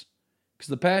mix. Because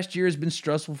the past year has been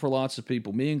stressful for lots of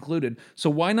people, me included. So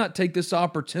why not take this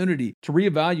opportunity to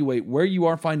reevaluate where you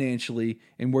are financially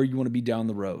and where you want to be down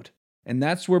the road? And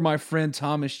that's where my friend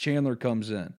Thomas Chandler comes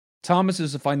in. Thomas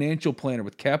is a financial planner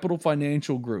with Capital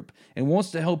Financial Group and wants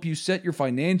to help you set your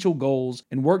financial goals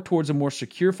and work towards a more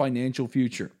secure financial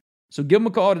future. So give him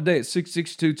a call today at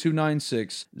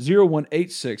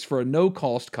 662-296-0186 for a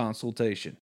no-cost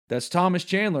consultation. That's Thomas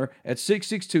Chandler at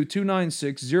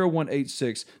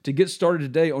 662-296-0186 to get started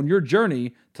today on your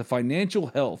journey to financial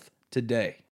health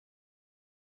today.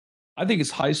 I think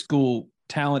it's high school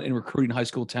talent and recruiting high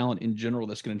school talent in general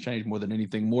that's going to change more than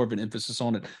anything, more of an emphasis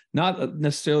on it. Not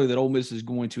necessarily that Ole Miss is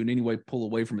going to in any way pull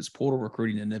away from its portal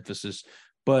recruiting and emphasis,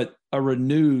 but a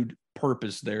renewed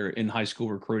purpose there in high school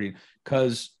recruiting,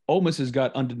 because Ole Miss has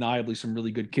got undeniably some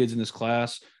really good kids in this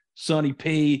class. Sonny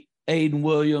P, Aiden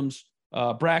Williams,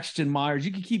 Braxton Myers.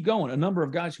 You can keep going. A number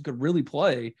of guys who could really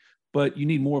play, but you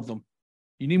need more of them.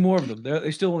 You need more of them. They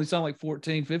still only sound like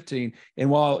 14, 15. And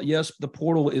while, yes, the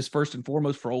portal is first and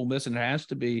foremost for Ole Miss, and it has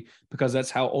to be because that's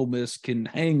how Ole Miss can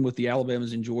hang with the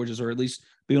Alabamas and Georgias, or at least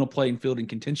be on a playing field in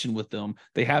contention with them,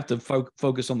 they have to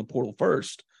focus on the portal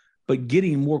first. But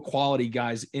getting more quality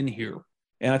guys in here.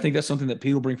 And I think that's something that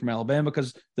Pete will bring from Alabama,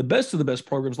 because the best of the best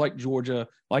programs like Georgia,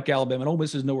 like Alabama, and Ole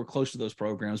Miss is nowhere close to those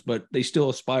programs, but they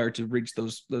still aspire to reach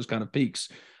those kind of peaks.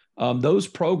 Those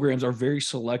programs are very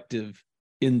selective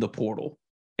in the portal.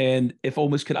 And if Ole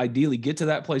Miss could ideally get to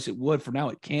that place, it would. For now,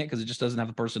 it can't because it just doesn't have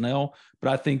the personnel.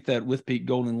 But I think that with Pete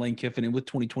Golden and Lane Kiffin, and with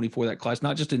 2024, that class,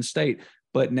 not just in state,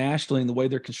 but nationally, and the way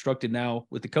they're constructed now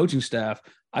with the coaching staff,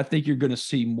 I think you're going to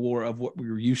see more of what we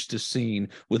were used to seeing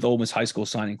with Ole Miss high school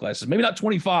signing classes. Maybe not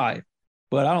 25,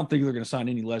 but I don't think they're going to sign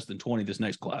any less than 20 this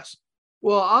next class.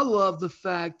 Well, I love the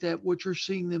fact that what you're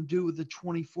seeing them do with the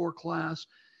 24 class,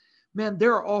 man,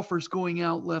 there are offers going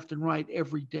out left and right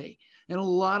every day. And a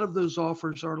lot of those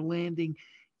offers are landing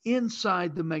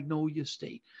inside the Magnolia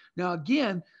State. Now,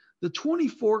 again, the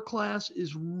 24 class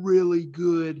is really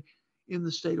good in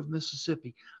the state of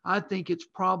Mississippi. I think it's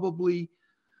probably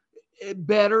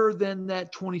better than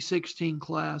that 2016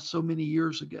 class so many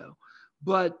years ago.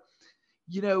 But,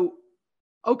 you know,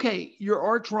 okay, your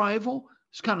arch rival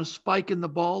is kind of spiking the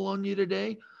ball on you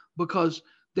today because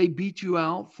they beat you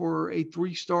out for a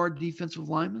 3-star defensive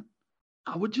lineman.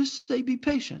 I would just say be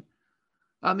patient.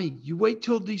 I mean, you wait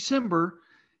till December,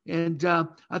 and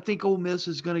I think Ole Miss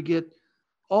is going to get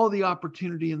all the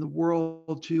opportunity in the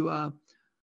world to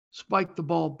spike the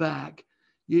ball back,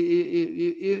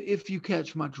 if you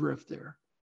catch my drift there.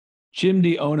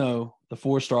 Chimdi Ono, the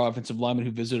 4-star offensive lineman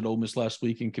who visited Ole Miss last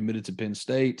week and committed to Penn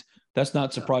State. That's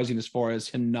not surprising as far as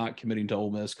him not committing to Ole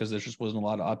Miss, because there just wasn't a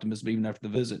lot of optimism even after the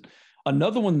visit.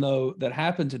 Another one, though, that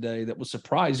happened today that was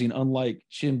surprising, unlike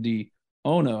Chimdi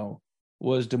Ono,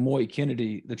 was DeMoy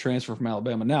Kennedy, the transfer from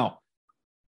Alabama. Now,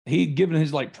 he'd given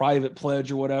his private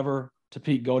pledge or whatever to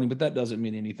Pete Golding, but that doesn't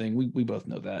mean anything. We both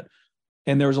know that.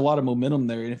 And there was a lot of momentum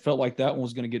there, and it felt like that one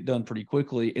was going to get done pretty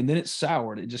quickly. And then it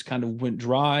soured. It just kind of went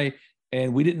dry,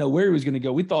 and we didn't know where he was going to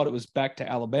go. We thought it was back to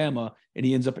Alabama, and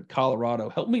he ends up at Colorado.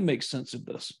 Help me make sense of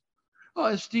this. Oh,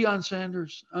 it's Deion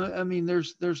Sanders. I mean,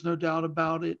 there's no doubt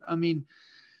about it. I mean,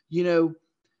 you know,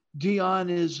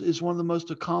 Deion is one of the most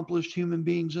accomplished human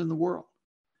beings in the world.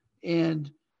 And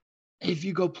if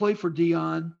you go play for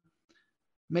Deion,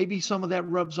 maybe some of that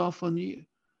rubs off on you.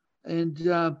 And,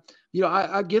 you know,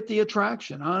 I get the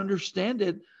attraction. I understand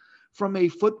it from a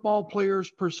football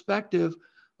player's perspective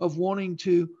of wanting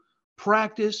to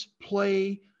practice,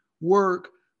 play, work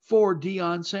for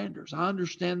Deion Sanders. I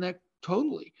understand that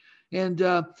totally. And,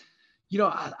 you know,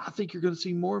 I think you're going to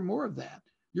see more and more of that.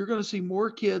 You're going to see more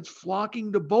kids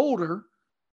flocking to Boulder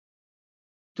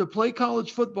to play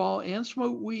college football and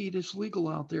smoke weed. It's legal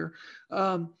out there,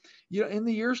 you know, in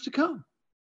the years to come.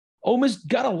 Ole Miss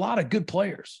got a lot of good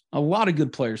players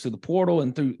through the portal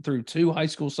and through 2 high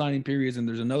school signing periods, and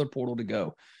there's another portal to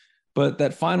go. But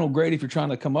that final grade, if you're trying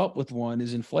to come up with one,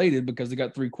 is inflated because they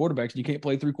got 3 quarterbacks, and you can't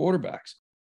play 3 quarterbacks.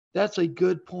 That's a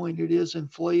good point. It is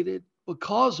inflated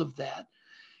because of that.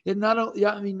 And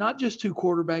not just 2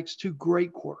 quarterbacks, 2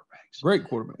 great quarterbacks. Great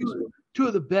quarterbacks. 2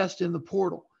 of the best in the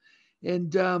portal.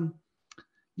 And,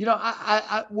 you know,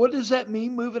 I what does that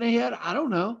mean moving ahead? I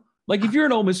don't know. Like, if you're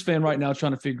an Ole Miss fan right now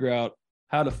trying to figure out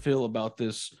how to feel about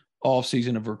this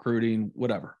offseason of recruiting,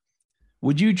 whatever,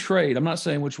 would you trade? I'm not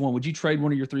saying which one. Would you trade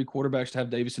one of your 3 quarterbacks to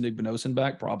have Davis and Igbinosun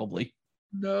back? Probably.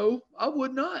 No, I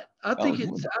would not. I think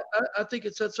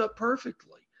it sets up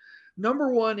perfectly. Number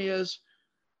one is,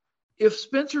 if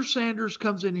Spencer Sanders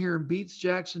comes in here and beats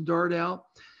Jackson Dart out,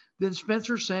 then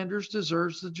Spencer Sanders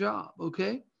deserves the job,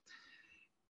 okay?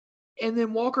 And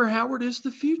then Walker Howard is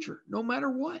the future, no matter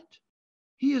what.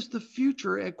 He is the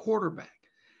future at quarterback.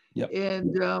 Yep.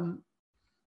 And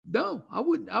no, I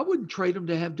wouldn't trade him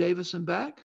to have Davison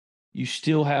back. You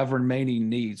still have remaining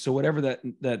needs. So whatever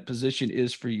that position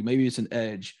is for you, maybe it's an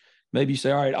edge. Maybe you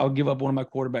say, all right, I'll give up one of my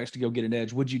quarterbacks to go get an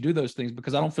edge. Would you do those things?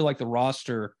 Because I don't feel like the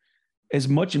roster, as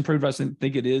much improved as I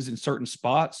think it is in certain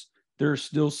spots, there are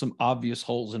still some obvious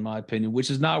holes, in my opinion, which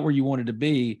is not where you wanted to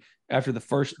be after the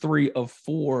first 3 of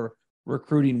 4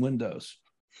 recruiting windows.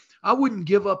 I wouldn't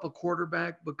give up a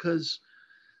quarterback, because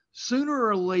sooner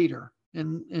or later,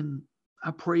 and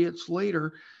I pray it's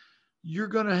later, you're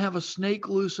going to have a snake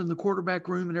loose in the quarterback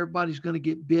room, and everybody's going to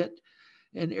get bit,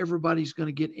 and everybody's going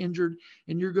to get injured,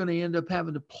 and you're going to end up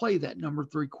having to play that number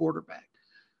 3 quarterback.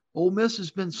 Ole Miss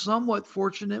has been somewhat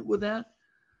fortunate with that,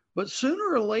 but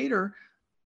sooner or later,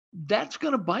 that's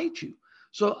going to bite you.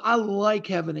 So I like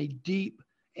having a deep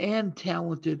and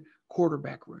talented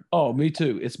quarterback room. Oh, me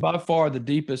too. It's by far the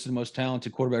deepest and most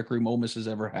talented quarterback room Ole Miss has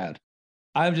ever had.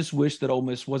 I just wish that Ole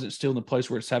Miss wasn't still in the place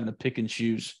where it's having to pick and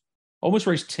choose. Ole Miss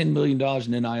raised $10 million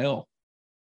in NIL.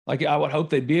 Like, I would hope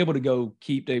they'd be able to go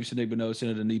keep Davison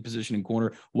Igbinosun at a knee position in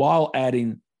corner while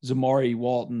adding Zamari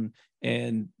Walton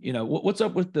and, what's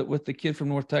up with the kid from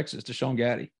North Texas, Deshaun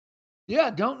Gaddy?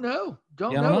 Yeah, don't know.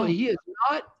 Don't know. He is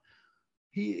not.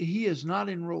 He is not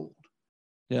enrolled.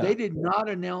 Yeah. They did not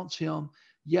announce him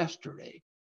yesterday.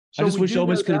 So I just wish Ole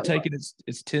Miss could have taken its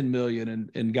 $10 million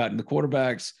and gotten the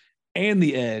quarterbacks and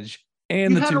the edge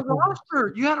and you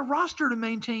had a roster to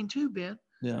maintain too, Ben.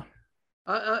 Yeah.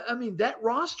 I mean, that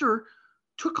roster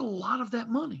took a lot of that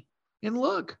money. And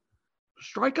look,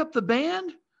 strike up the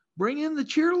band, bring in the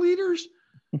cheerleaders,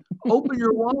 open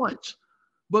your wallets.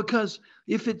 Because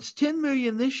if it's $10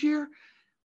 million this year,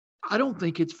 I don't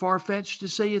think it's far-fetched to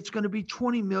say it's going to be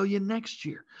 $20 million next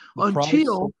year.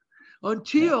 Until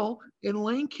and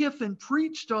Lane Kiffin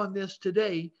preached on this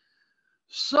today,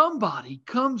 somebody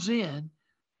comes in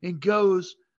and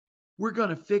goes, we're going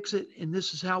to fix it, and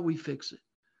this is how we fix it.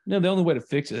 No, the only way to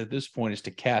fix it at this point is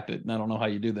to cap it, and I don't know how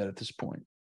you do that at this point.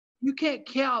 You can't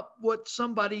cap what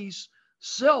somebody's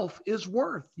self is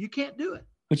worth. You can't do it.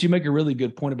 But you make a really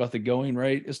good point about the going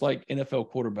rate. It's like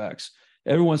NFL quarterbacks.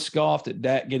 Everyone scoffed at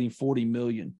Dak getting $40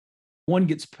 million. One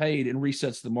gets paid and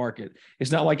resets the market.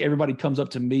 It's not like everybody comes up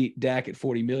to meet Dak at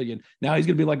 $40 million. Now he's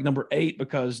going to be like number 8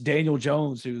 because Daniel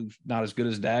Jones, who's not as good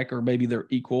as Dak, or maybe they're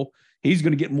equal, he's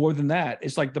going to get more than that.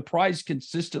 It's like the price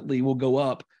consistently will go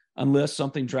up unless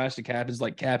something drastic happens,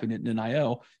 like capping it in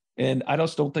NIL. And I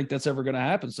just don't think that's ever going to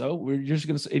happen. So we're just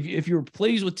going to say, if you're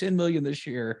pleased with $10 million this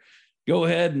year, go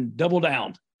ahead and double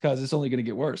down because it's only going to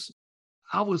get worse.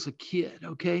 I was a kid,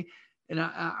 okay? And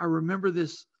I remember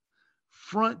this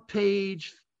front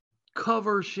page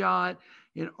cover shot,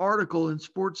 an article in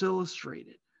Sports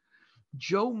Illustrated.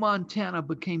 Joe Montana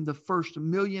became the first $1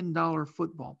 million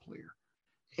football player.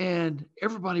 And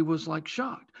everybody was like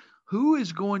shocked. Who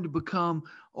is going to become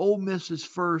Ole Miss's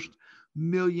first $1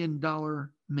 million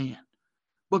man?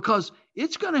 Because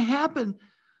it's going to happen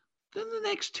in the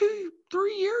next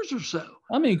 2-3 years or so.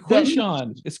 I mean,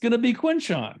 Quinshawn. It's going to be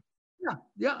Quinshawn.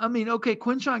 Yeah. I mean, okay,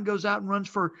 Quinshawn goes out and runs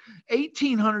for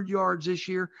 1,800 yards this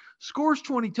year, scores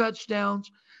 20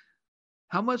 touchdowns.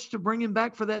 How much to bring him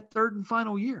back for that third and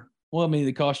final year? Well, I mean,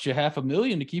 it cost you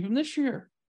 $500,000 to keep him this year.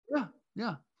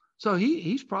 Yeah. So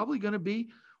he's probably going to be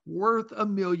worth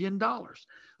 $1 million. All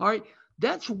right.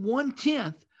 That's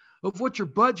 1/10 of what your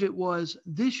budget was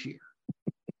this year.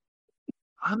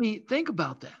 I mean, think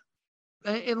about that.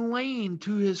 And Lane,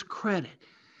 to his credit,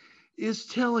 is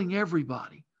telling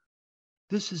everybody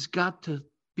this has got to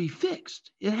be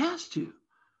fixed. It has to.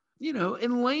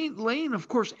 And Lane, of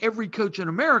course, every coach in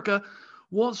America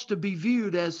wants to be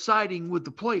viewed as siding with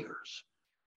the players,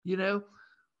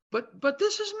 but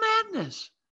this is madness.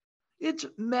 It's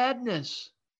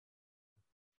madness.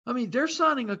 I mean, they're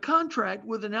signing a contract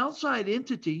with an outside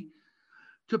entity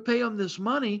to pay them this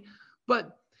money,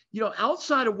 but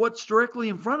outside of what's directly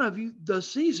in front of you, the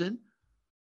season,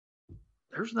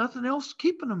 there's nothing else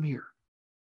keeping them here.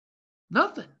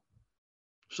 Nothing.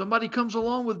 Somebody comes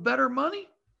along with better money,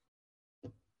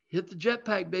 hit the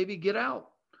jetpack, baby, get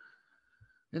out.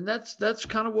 And that's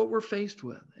kind of what we're faced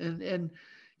with. And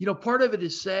part of it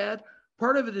is sad.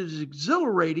 Part of it is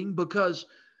exhilarating because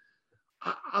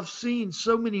I've seen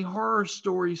so many horror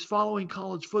stories following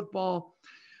college football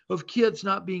of kids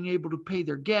not being able to pay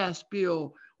their gas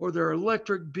bill or their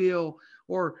electric bill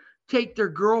or take their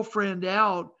girlfriend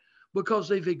out because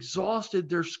they've exhausted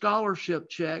their scholarship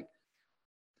check.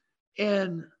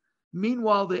 And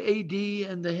meanwhile, the AD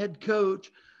and the head coach,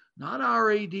 not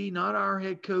our AD, not our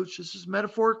head coach, this is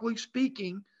metaphorically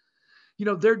speaking,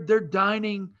 they're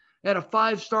dining at a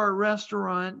 5-star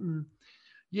restaurant and,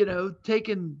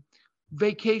 taking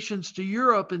vacations to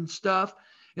Europe and stuff.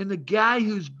 And the guy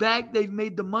whose back they've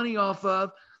made the money off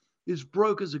of is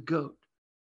broke as a goat.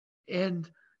 And,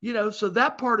 so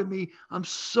that part of me, I'm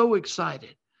so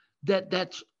excited that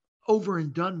that's over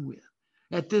and done with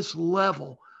at this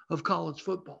level of college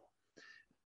football,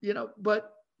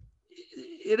 but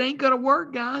it ain't going to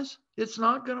work, guys. It's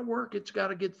not going to work. It's got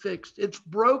to get fixed. It's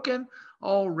broken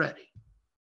already.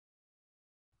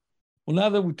 Well, now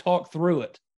that we talked through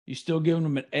it, you still giving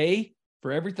them an A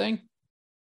for everything?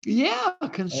 Yeah.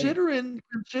 Considering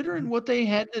what they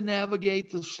had to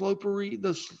navigate the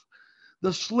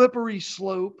slippery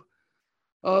slope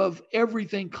of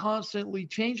everything constantly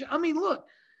changing. I mean, look,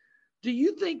 do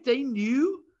you think they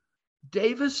knew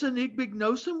Davison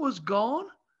Igbinosun was gone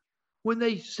when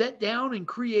they sat down and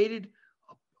created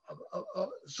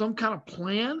some kind of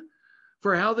plan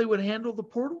for how they would handle the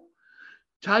portal?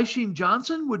 Tysheem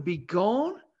Johnson would be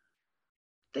gone.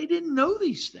 They didn't know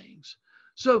these things.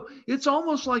 So it's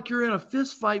almost like you're in a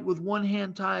fist fight with one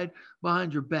hand tied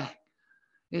behind your back.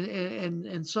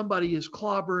 And somebody is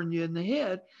clobbering you in the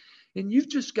head. And you've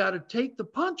just got to take the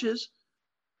punches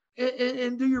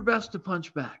and do your best to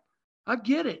punch back. I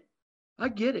get it.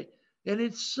 And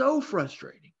it's so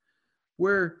frustrating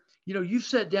where, you've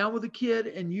sat down with a kid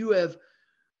and you have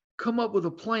come up with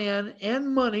a plan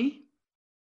and money,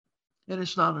 and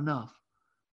it's not enough.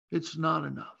 It's not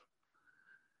enough.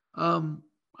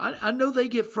 I know they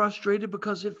get frustrated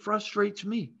because it frustrates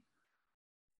me.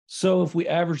 So if we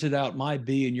average it out, my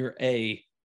B and your A,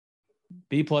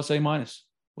 B plus, A minus.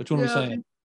 Which one are we saying?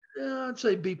 Yeah, I'd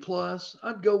say B plus.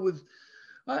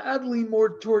 I'd lean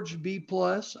more towards B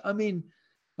plus. I mean,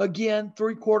 again,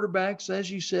 3 quarterbacks,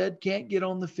 as you said, can't get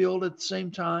on the field at the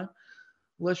same time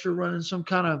unless you're running some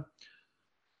kind of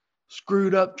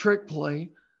screwed up trick play.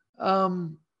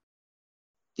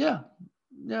 Yeah,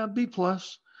 B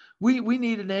plus. We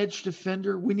need an edge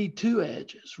defender. We need 2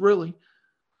 edges, really.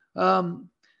 I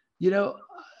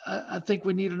think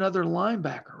we need another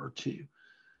linebacker or 2.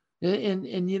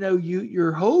 And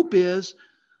your hope is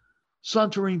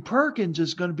Suntarine Perkins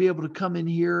is going to be able to come in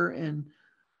here and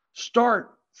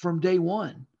start from day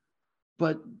one,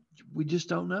 but we just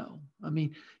don't know. I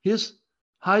mean, his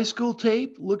high school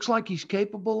tape looks like he's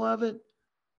capable of it,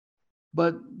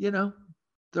 but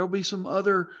there'll be some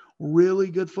other really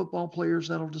good football players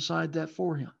that'll decide that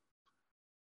for him.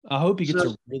 I hope he gets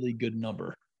a really good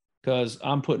number, because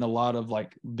I'm putting a lot of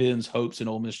Ben's hopes and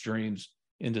Ole Miss dreams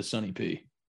into Sonny P.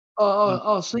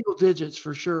 Single digits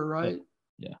for sure, right?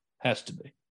 Yeah, has to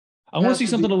be. I want to see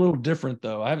something a little different,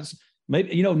 though. I haven't.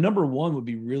 Maybe number 1 would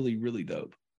be really, really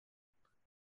dope.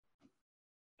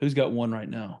 Who's got 1 right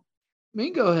now?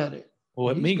 Mingo had it.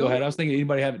 Well, Mingo had. I was thinking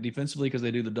anybody have it defensively because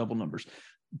they do the double numbers.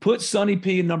 Put Sonny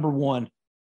P in number 1.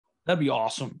 That'd be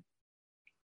awesome.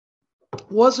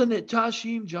 Wasn't it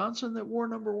Tysheem Johnson that wore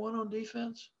number 1 on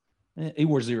defense? He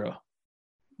wore 0.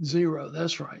 0.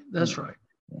 That's right. Right.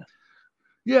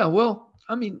 Yeah. Well,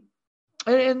 I mean,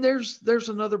 and there's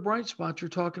another bright spot you're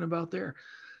talking about there.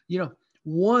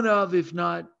 One of, if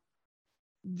not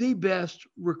the best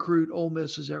recruit Ole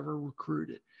Miss has ever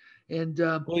recruited. And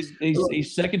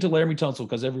he's second to Laramie Tunsil,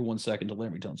 because everyone's second to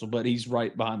Laramie Tunsil, but he's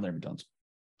right behind Laramie Tunsil.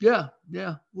 Yeah.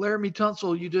 Laramie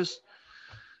Tunsil,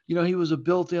 he was a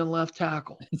built-in left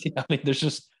tackle. Yeah, I mean,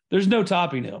 there's no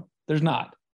topping him. There's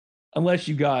not. Unless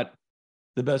you got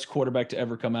the best quarterback to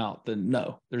ever come out, then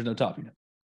no, there's no topping him.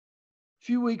 A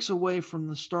few weeks away from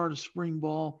the start of spring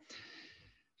ball.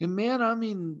 And man, I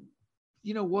mean,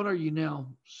 what are you now?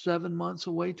 7 months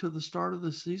away to the start of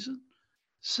the season?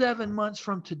 7 months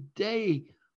from today,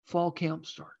 fall camp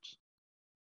starts.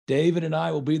 David and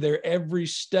I will be there every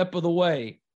step of the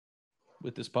way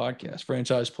with this podcast.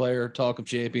 Franchise Player, Talk of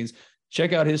Champions.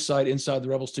 Check out his site, Inside the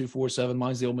Rebels 247.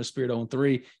 Mine's the Ole Miss Spirit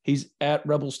 03. He's at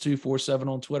Rebels 247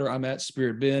 on Twitter. I'm at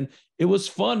Spirit Ben. It was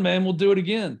fun, man. We'll do it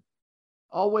again.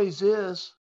 Always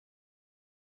is.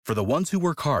 For the ones who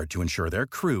work hard to ensure their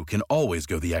crew can always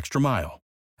go the extra mile,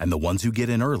 and the ones who get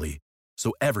in early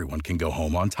so everyone can go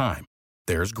home on time,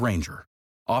 there's Grainger,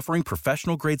 offering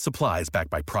professional-grade supplies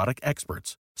backed by product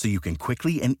experts so you can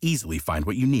quickly and easily find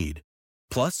what you need.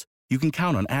 Plus, you can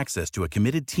count on access to a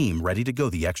committed team ready to go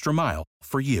the extra mile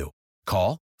for you.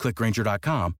 Call, click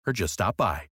Grainger.com, or just stop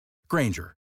by.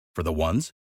 Grainger, for the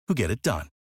ones who get it done.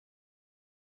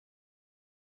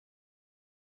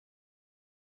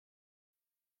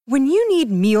 When you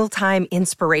need mealtime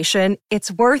inspiration,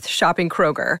 it's worth shopping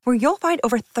Kroger, where you'll find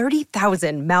over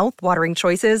 30,000 mouth-watering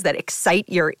choices that excite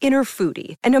your inner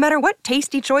foodie. And no matter what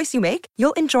tasty choice you make,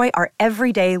 you'll enjoy our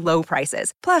everyday low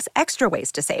prices, plus extra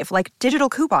ways to save, like digital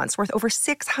coupons worth over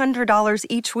 $600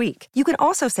 each week. You can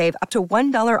also save up to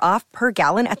 $1 off per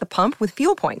gallon at the pump with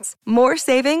fuel points. More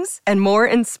savings and more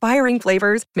inspiring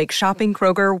flavors make shopping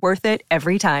Kroger worth it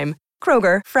every time.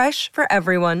 Kroger, fresh for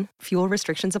everyone. Fuel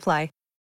restrictions apply.